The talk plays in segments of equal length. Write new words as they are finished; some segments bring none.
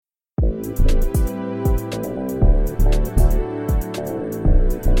The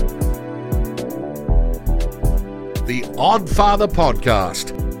Odd Father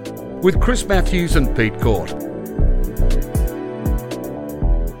Podcast with Chris Matthews and Pete Court.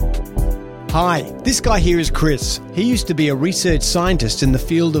 Hi, this guy here is Chris. He used to be a research scientist in the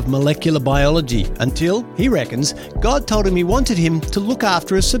field of molecular biology until, he reckons, God told him he wanted him to look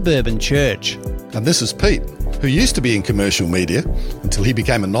after a suburban church. And this is Pete, who used to be in commercial media until he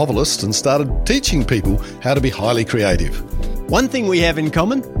became a novelist and started teaching people how to be highly creative. One thing we have in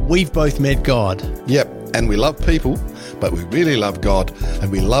common, we've both met God. Yep, and we love people, but we really love God and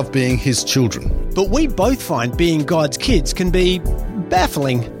we love being his children. But we both find being God's kids can be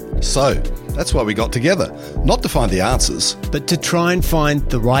baffling. So, that's why we got together, not to find the answers, but to try and find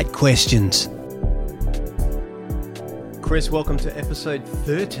the right questions. Chris, welcome to episode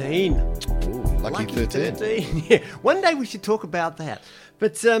 13. Ooh, lucky 13. Yeah, one day we should talk about that.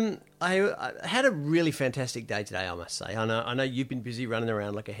 But I had a really fantastic day today, I must say. I know you've been busy running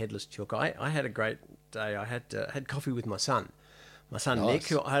around like a headless chook. I had a great day. I had coffee with my son. My son, nice. Nick,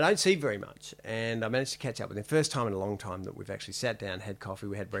 who I don't see very much, and I managed to catch up with him. First time in a long time that we've actually sat down, had coffee,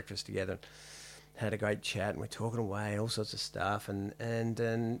 we had breakfast together, and had a great chat, and we're talking away, all sorts of stuff,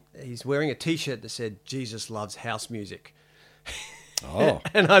 and he's wearing a T-shirt that said, "Jesus loves house music." Oh.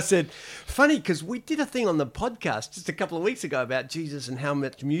 And I said, funny, because we did a thing on the podcast just a couple of weeks ago about Jesus and how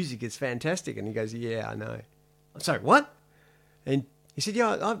much music is fantastic, and he goes, "Yeah, I know." I'm sorry, what? And he said,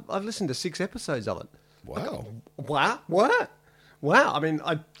 "Yeah, I've listened to 6 episodes of it." Wow. What? Wow. I mean,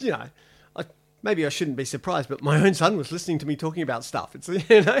 maybe I shouldn't be surprised, but my own son was listening to me talking about stuff. It's,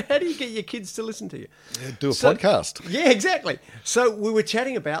 how do you get your kids to listen to you? Yeah, do a podcast. Yeah, exactly. So we were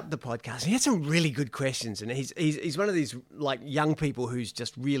chatting about the podcast. He had some really good questions, and he's one of these like young people who's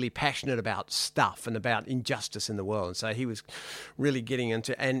just really passionate about stuff and about injustice in the world. And so he was really getting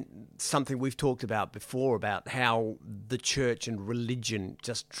into, and something we've talked about before, about how the church and religion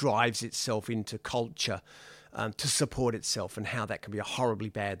just drives itself into culture to support itself, and how that can be a horribly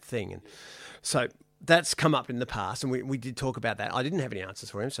bad thing. And so that's come up in the past, and we did talk about that. I didn't have any answers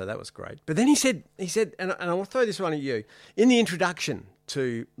for him, so that was great. But then he said, and I will throw this one at you. In the introduction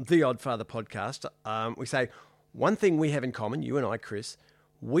to the Odd Father podcast, we say, one thing we have in common, you and I, Chris,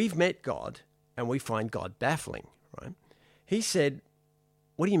 we've met God, and we find God baffling, right? He said,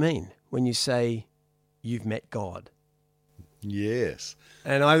 what do you mean when you say you've met God? Yes.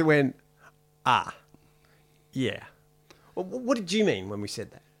 And I went, yeah. Well, what did you mean when we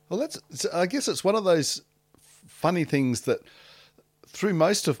said that? Well, I guess it's one of those funny things that through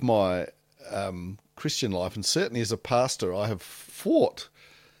most of my Christian life, and certainly as a pastor, I have fought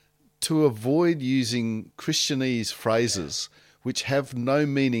to avoid using Christianese phrases which have no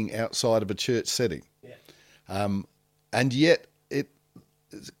meaning outside of a church setting. Yeah. And yet it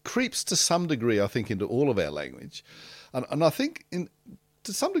creeps to some degree, I think, into all of our language. And I think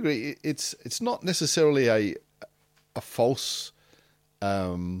to some degree it's not necessarily a false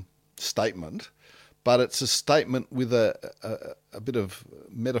statement, but it's a statement with a bit of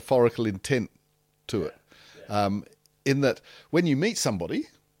metaphorical intent to it. In that when you meet somebody,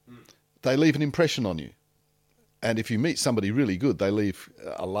 they leave an impression on you. And if you meet somebody really good, they leave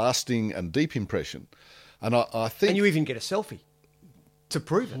a lasting and deep impression. And I think... And you even get a selfie to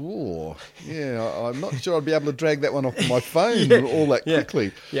prove it. Oh, yeah, I'm not sure I'd be able to drag that one off my phone all that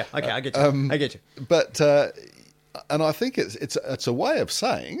quickly. Yeah, okay, I get you. I get you. But... and I think it's a way of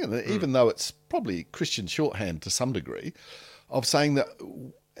saying, and even though it's probably Christian shorthand to some degree, of saying that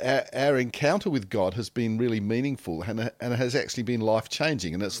our encounter with God has been really meaningful and has actually been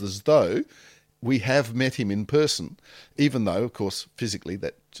life-changing. And it's as though we have met him in person, even though, of course, physically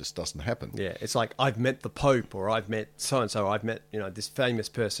that just doesn't happen. Yeah, it's like I've met the Pope, or I've met so-and-so, I've met this famous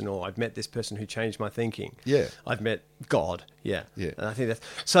person, or I've met this person who changed my thinking. Yeah. I've met God. Yeah. And I think that's...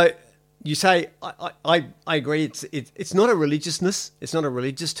 So... You say, I agree, it's not a religiousness, it's not a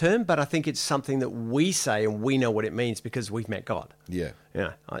religious term, but I think it's something that we say and we know what it means because we've met God. Yeah.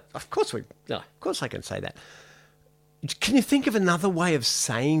 Of course I can say that. Can you think of another way of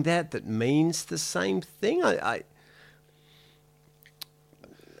saying that means the same thing?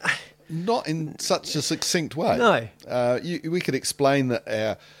 Not in such a succinct way. No. We could explain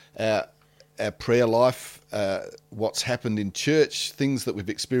that our prayer life, what's happened in church, things that we've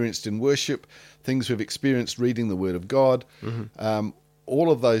experienced in worship, things we've experienced reading the Word of God,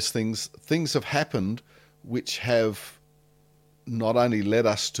 all of those things have happened which have not only led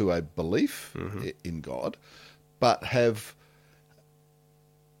us to a belief in God, but have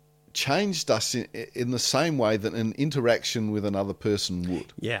changed us in the same way that an interaction with another person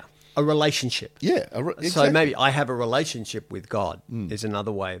would. Yeah. a relationship. Yeah, So exactly. maybe I have a relationship with God is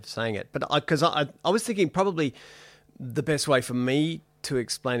another way of saying it. But because I was thinking probably the best way for me to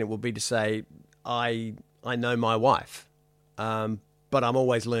explain it would be to say I know my wife, but I'm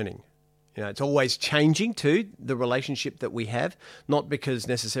always learning. It's always changing too, the relationship that we have, not because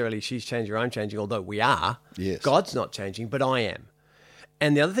necessarily she's changing or I'm changing, although we are. Yes. God's not changing, but I am.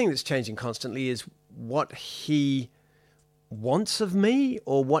 And the other thing that's changing constantly is what he wants of me,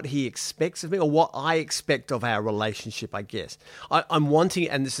 or what he expects of me, or what I expect of our relationship, I guess. I'm wanting,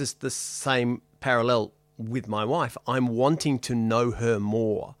 and this is the same parallel with my wife, I'm wanting to know her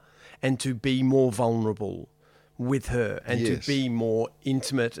more and to be more vulnerable with her, and Yes. to be more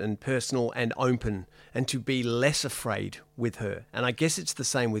intimate and personal and open, and to be less afraid with her. And I guess it's the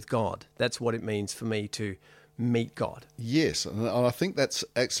same with God. That's what it means for me to meet God. Yes, and I think that's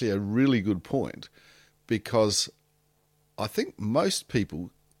actually a really good point, because I think most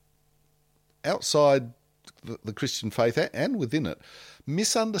people outside the Christian faith and within it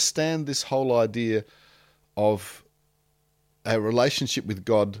misunderstand this whole idea of a relationship with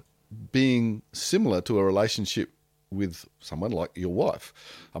God being similar to a relationship with someone like your wife.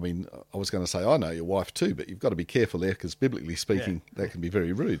 I mean, I was going to say I know your wife too, but you've got to be careful there, because biblically speaking, that can be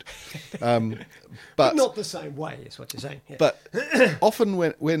very rude. But not the same way, is what you're saying. Yeah. But often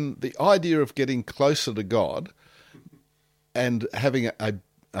when the idea of getting closer to God and having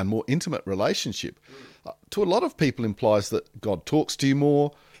a more intimate relationship, to a lot of people implies that God talks to you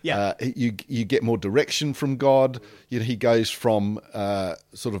more. Yeah. You get more direction from God. He goes from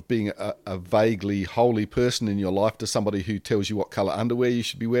sort of being a vaguely holy person in your life to somebody who tells you what colour underwear you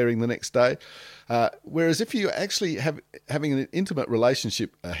should be wearing the next day. Whereas if you actually having an intimate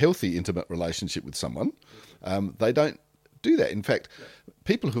relationship, a healthy intimate relationship with someone, they don't do that. In fact,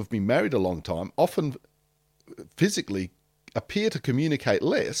 people who have been married a long time often physically appear to communicate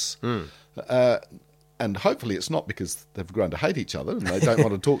less. And hopefully it's not because they've grown to hate each other and they don't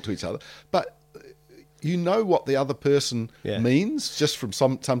want to talk to each other, but you know what the other person means just from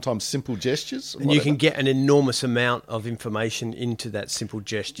sometimes simple gestures. And you can get an enormous amount of information into that simple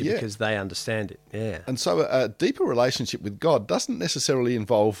gesture because they understand it. Yeah. And so a deeper relationship with God doesn't necessarily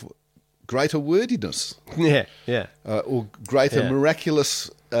involve greater wordiness. Or greater miraculous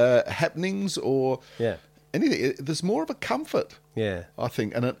happenings or anything. There's more of a comfort, I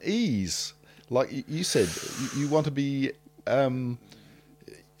think, and an ease. Like you said, you want to be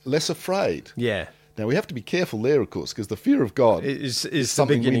less afraid. Yeah. Now, we have to be careful there, of course, because the fear of God is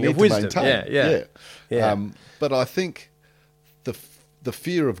something the beginning we need of wisdom. to maintain. Yeah. But I think the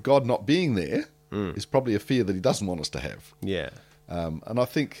fear of God not being there is probably a fear that he doesn't want us to have. Yeah. And I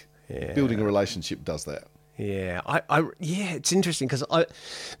think building a relationship does that. Yeah. It's interesting because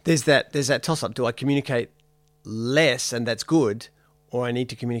there's that toss-up. Do I communicate less, and that's good, or I need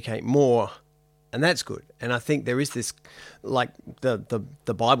to communicate more, and that's good? And I think there is this, like the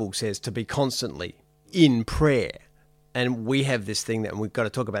Bible says, to be constantly in prayer. And we have this thing that, and we've got to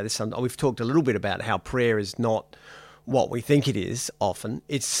talk about this. We've talked a little bit about how prayer is not what we think it is often.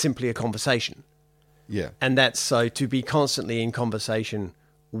 It's simply a conversation. Yeah. And that's so to be constantly in conversation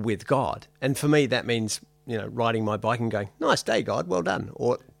with God. And for me, that means, riding my bike and going, nice day, God, well done.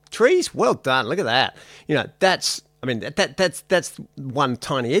 Or trees, well done, look at that. That's one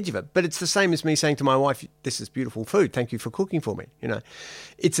tiny edge of it, but it's the same as me saying to my wife, this is beautiful food, thank you for cooking for me.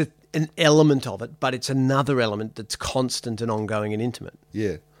 It's an element of it, but it's another element that's constant and ongoing and intimate.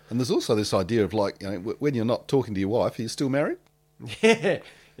 Yeah. And there's also this idea of when you're not talking to your wife, are you still married?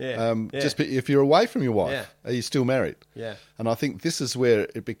 Just if you're away from your wife, are you still married? Yeah. And I think this is where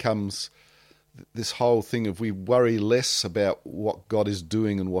it becomes this whole thing of we worry less about what God is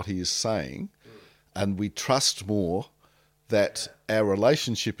doing and what he is saying, and we trust more that our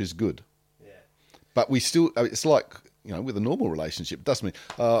relationship is good. Yeah. But we still, it's like, with a normal relationship, it doesn't mean,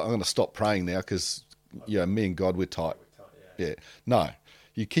 I'm going to stop praying now because, me and God, we're tight. Yeah. No,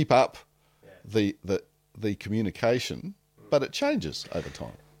 you keep up the communication, but it changes over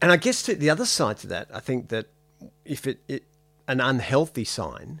time. And I guess the other side to that, I think that if an unhealthy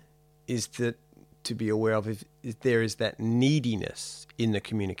sign is that to be aware of if there is that neediness in the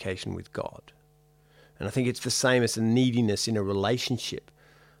communication with God. And I think it's the same as a neediness in a relationship.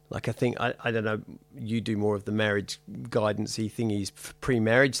 Like I think, I don't know, you do more of the marriage guidance-y thingies,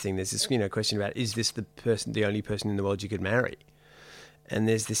 pre-marriage thing. There's this question about, is this the only person in the world you could marry? And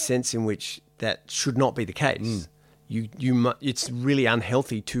there's this sense in which that should not be the case. It's really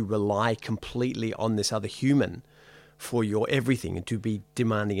unhealthy to rely completely on this other human for your everything and to be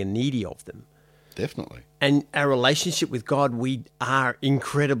demanding and needy of them. Definitely. And our relationship with God, we are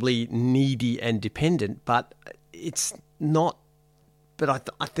incredibly needy and dependent, but it's not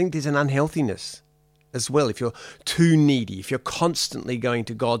but I think there's an unhealthiness as well. If you're too needy, if you're constantly going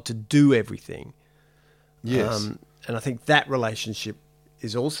to God to do everything. Yes. And I think that relationship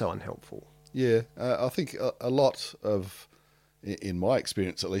is also unhelpful. Yeah, I think a lot of, in my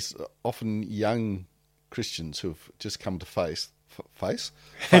experience at least, often young Christians who've just come to faith.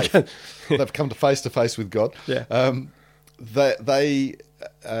 They've come to face with God. Yeah. They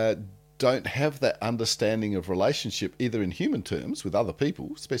don't have that understanding of relationship either in human terms with other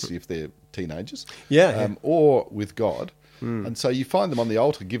people, especially if they're teenagers, or with God. And so you find them on the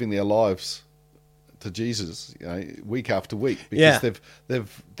altar giving their lives to Jesus, week after week, because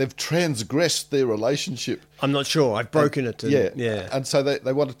they've transgressed their relationship. I'm not sure. I've broken it. And so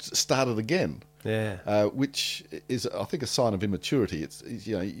they want to start it again. Yeah. Which is, I think, a sign of immaturity. It's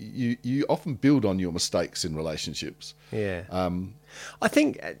you often build on your mistakes in relationships. Yeah. I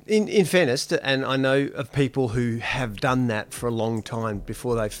think, in fairness, and I know of people who have done that for a long time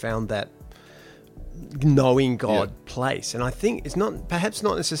before they found that knowing God place. And I think it's perhaps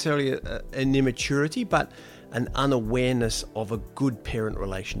not necessarily an immaturity, but an unawareness of a good parent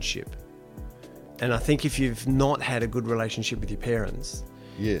relationship. And I think if you've not had a good relationship with your parents,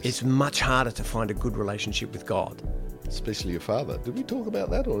 it's much harder to find a good relationship with God. Especially your father. Did we talk about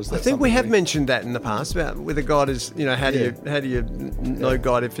that, or is that? I think we have mentioned that in the past about whether God is. How do you know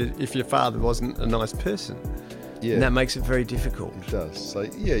God if your father wasn't a nice person? Yeah, and that makes it very difficult. It does. So I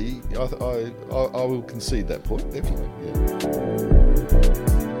will concede that point, definitely. Yeah.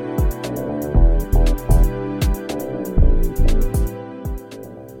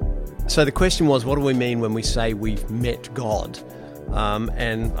 So the question was, what do we mean when we say we've met God?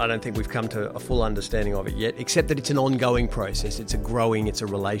 And I don't think we've come to a full understanding of it yet, except that it's an ongoing process. It's a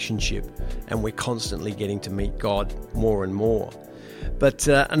relationship, and we're constantly getting to meet God more and more. But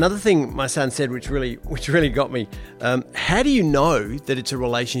another thing my son said, which really got me, how do you know that it's a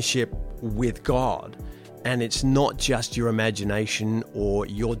relationship with God and it's not just your imagination or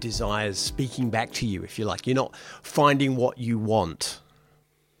your desires speaking back to you, if you like? You're not finding what you want.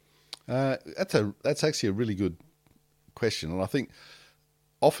 That's actually a really good question, and I think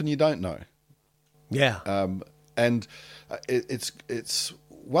often you don't know. Yeah. And it's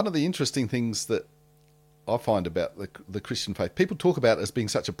one of the interesting things that I find about the Christian faith. People talk about it as being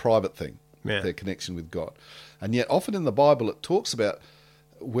such a private thing, their connection with God. And yet often in the Bible it talks about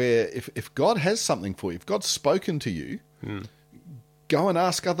where if God has something for you, if God's spoken to you, go and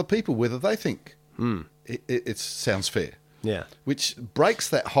ask other people whether they think it sounds fair. Yeah. Which breaks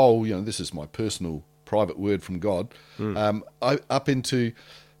that whole, this is my personal private word from God, up into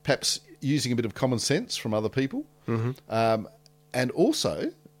perhaps using a bit of common sense from other people. Mm-hmm. And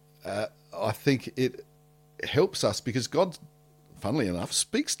also, I think it helps us because God, funnily enough,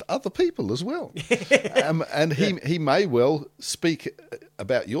 speaks to other people as well. And he may well speak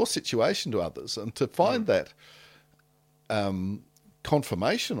about your situation to others. And to find that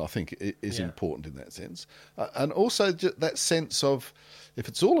confirmation, I think, is important in that sense. And also that sense of, if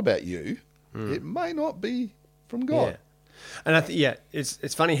it's all about you, it may not be from God. And I think,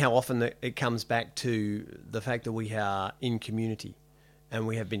 it's funny how often it comes back to the fact that we are in community and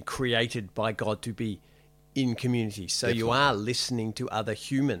we have been created by God to be in community. So Definitely. You are listening to other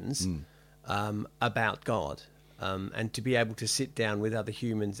humans about God, and to be able to sit down with other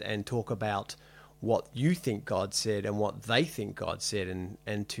humans and talk about what you think God said and what they think God said,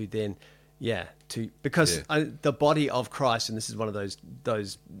 and to then, because the body of Christ, and this is one of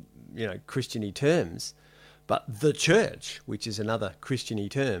those Christian-y terms, but the church, which is another Christian-y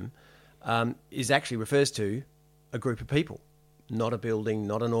term, is actually refers to a group of people, not a building,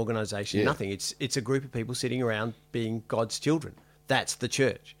 not an organization, nothing. It's a group of people sitting around being God's children. That's the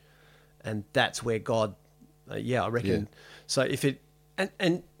church. And that's where God, I reckon. Yeah. So if it,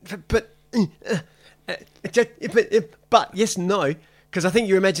 but yes, no, because I think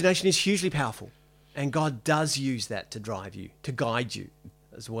your imagination is hugely powerful, and God does use that to drive you, to guide you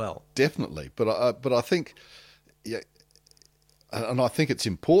as well. Definitely, but I think, and I think it's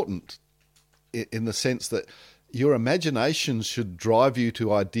important in the sense that your imagination should drive you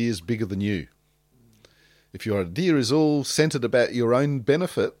to ideas bigger than you. If your idea is all centered about your own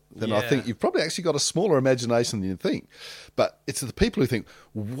benefit, then I think you've probably actually got a smaller imagination than you think. But it's the people who think,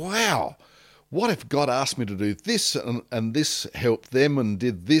 wow, what if God asked me to do this and this helped them and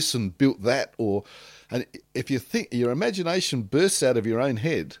did this and built that? And if you think your imagination bursts out of your own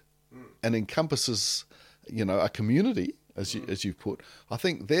head and encompasses, a community, as you've put, I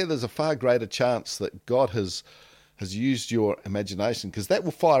think there's a far greater chance that God has has used your imagination, because that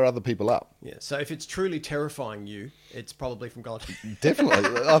will fire other people up. Yeah. So if it's truly terrifying you, it's probably from God.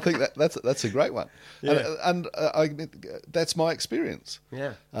 Definitely. I think that's a great one. Yeah. And that's my experience.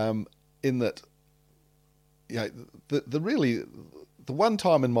 Yeah. In that, you know, the one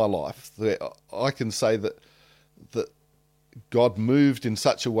time in my life that I can say that God moved in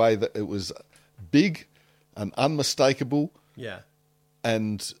such a way that it was big and unmistakable, Yeah.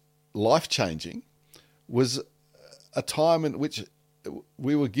 and life-changing, was a time in which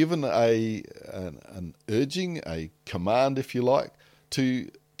we were given an urging, a command, if you like, to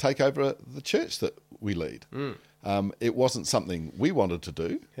take over the church that we lead. It wasn't something we wanted to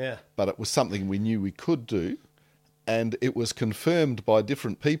do, Yeah. but it was something we knew we could do, and it was confirmed by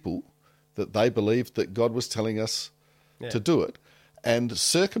different people that they believed that God was telling us to do it, and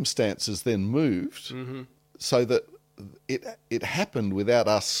circumstances then moved so that it happened without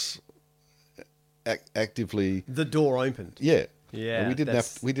us actively. The door opened. Yeah. Yeah, And we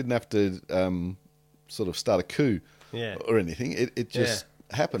didn't have to sort of start a coup or anything. It just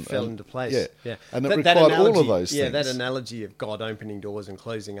happened. It fell into place. Yeah. Yeah. And it required all of those things. Yeah, that analogy of God opening doors and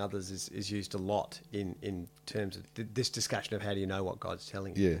closing others is used a lot in terms of this discussion of how do you know what God's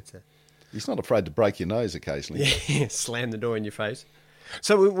telling you. Yeah. He's not afraid to break your nose occasionally. Yeah, slam the door in your face.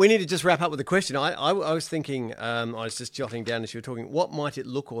 So we need to just wrap up with a question. I was thinking, I was just jotting down as you were talking, what might it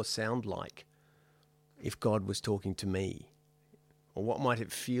look or sound like if God was talking to me? Or what might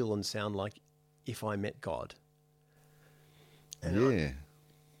it feel and sound like if I met God? Yeah.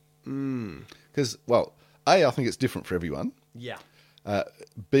 Because, well, A, I think it's different for everyone. Yeah.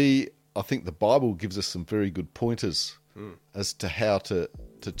 B, I think the Bible gives us some very good pointers as to how to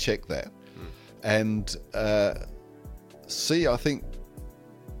check that. And C, I think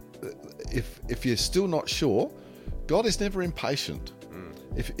if you're still not sure, God is never impatient.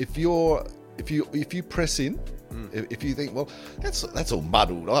 If you press in, if you think, well, that's all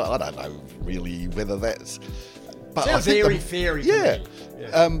muddled, I don't know really whether that's. But sounds fairy. Yeah. To me.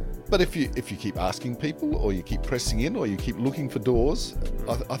 Yeah. But if you keep asking people, or you keep pressing in, or you keep looking for doors,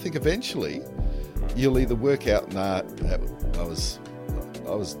 I think eventually you'll either work out, nah, I was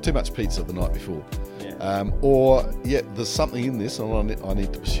too much pizza the night before, or there's something in this, and I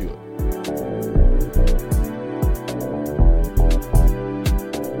need to pursue it.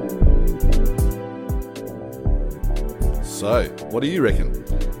 So, what do you reckon?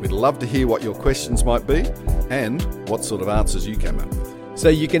 We'd love to hear what your questions might be and what sort of answers you came up with. So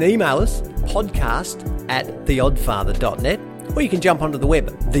you can email us, podcast@theoddfather.net, or you can jump onto the web,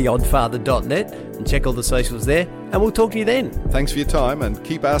 theoddfather.net, and check all the socials there, and we'll talk to you then. Thanks for your time, and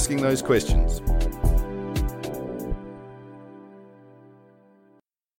keep asking those questions.